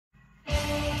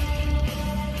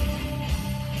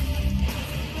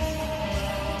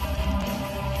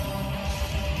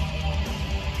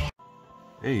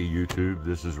Hey YouTube,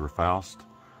 this is Rafaust.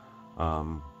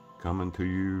 Coming to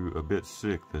you a bit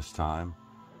sick this time.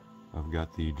 I've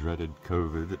got the dreaded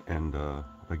COVID, and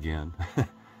again,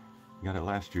 got it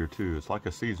last year too. It's like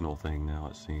a seasonal thing now,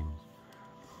 it seems.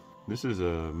 This is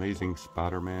a Amazing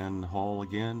Spider-Man haul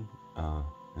again,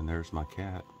 and there's my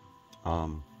cat. I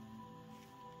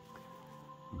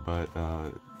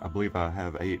believe I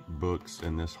have 8 books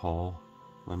in this haul.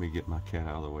 Let me get my cat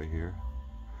out of the way here.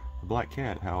 A black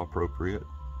cat, how appropriate,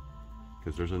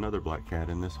 because there's another black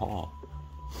cat in this haul.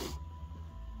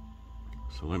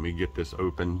 So let me get this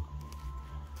open.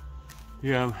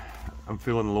 Yeah, I'm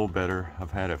feeling a little better.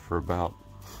 I've had it for about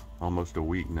almost a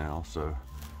week now, so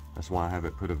that's why I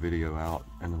haven't put a video out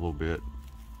in a little bit.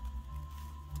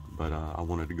 But I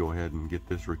wanted to go ahead and get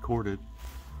this recorded.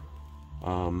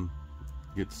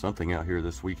 Get something out here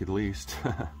this week at least.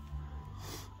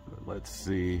 Let's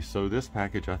see. So this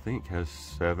package I think has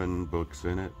 7 books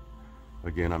in it.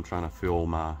 Again, I'm trying to fill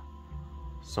my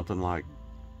something like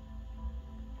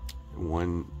ASM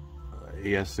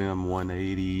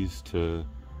 180s to,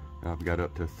 I've got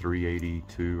up to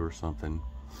 382 or something.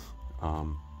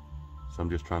 So I'm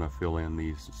just trying to fill in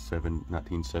these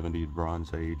 1970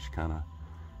 Bronze Age kind of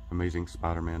Amazing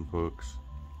Spider-Man books.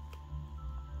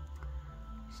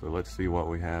 So let's see what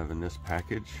we have in this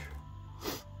package.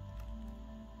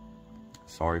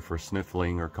 Sorry for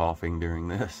sniffling or coughing during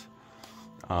this.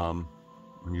 I'm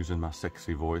using my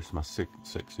sexy voice, my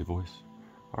sexy voice.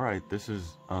 Alright, this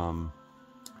is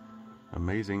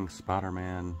Amazing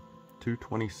Spider-Man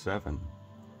 227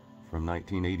 from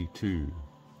 1982.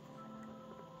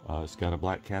 It's got a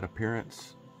Black Cat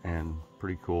appearance and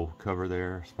pretty cool cover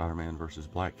there. Spider-Man versus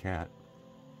Black Cat.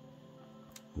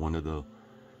 One of the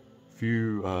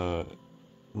few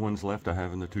ones left I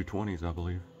have in the 220s, I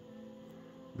believe.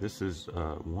 This is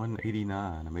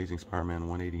 189, Amazing Spider-Man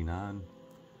 189.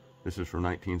 This is from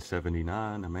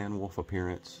 1979, a Man-Wolf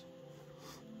appearance.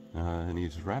 And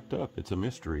he's wrapped up. It's a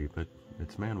mystery, but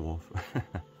it's Man-Wolf.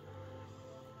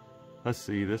 Let's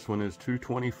see, this one is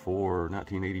 224,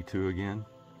 1982 again.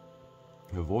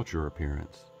 A Vulture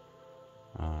appearance.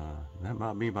 That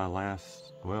might be my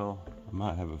last, well, I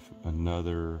might have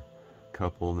another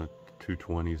couple in the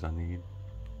 220s I need.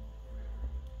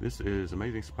 This is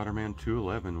Amazing Spider-Man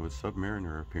 211 with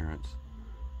Submariner appearance.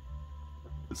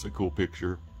 It's a cool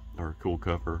picture, or a cool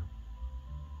cover.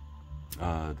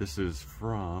 This is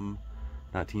from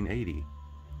 1980.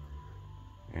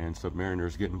 And Submariner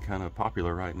is getting kind of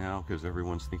popular right now because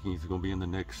everyone's thinking he's going to be in the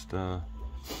next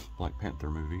Black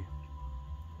Panther movie.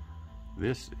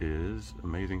 This is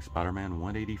Amazing Spider-Man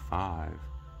 185.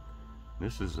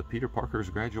 This is Peter Parker's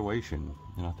graduation,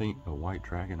 and I think a White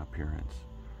Dragon appearance.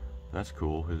 That's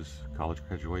cool, his college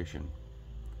graduation.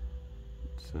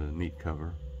 It's a neat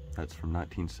cover. That's from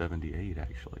 1978,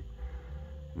 actually.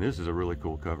 And this is a really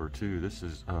cool cover, too. This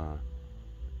is,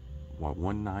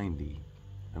 190,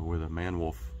 and with a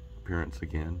Man-Wolf appearance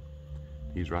again.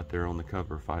 He's right there on the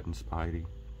cover, fighting Spidey.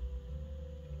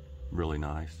 Really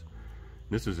nice.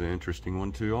 This is an interesting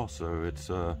one, too, also. It's,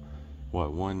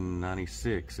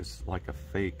 196. It's like a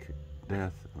fake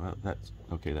death. Well, that's,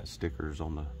 okay, that sticker's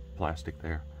on the plastic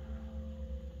there.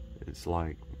 It's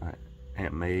like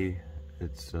Aunt May.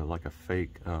 It's like a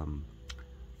fake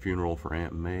funeral for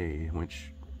Aunt May,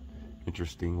 which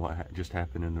interesting what just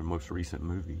happened in the most recent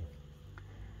movie.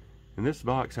 And this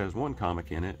box has one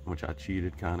comic in it, which I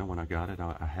cheated kind of when I got it.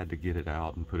 I had to get it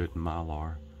out and put it in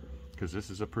Mylar because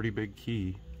this is a pretty big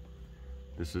key.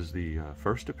 This is the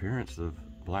first appearance of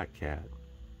Black Cat,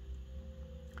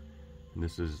 and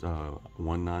this is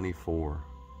 194.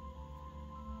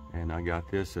 And I got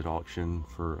this at auction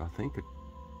for I think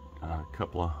a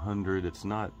couple of hundred. It's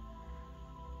not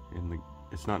in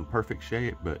perfect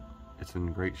shape, but it's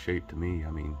in great shape to me.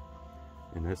 I mean,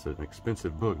 and it's an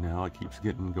expensive book now. It keeps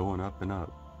going up and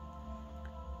up.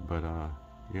 But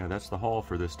yeah, that's the haul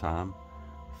for this time.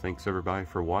 Thanks everybody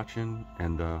for watching,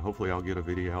 and hopefully I'll get a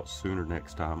video out sooner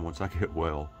next time once I get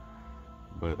well.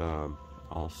 But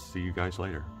I'll see you guys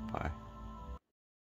later. Bye.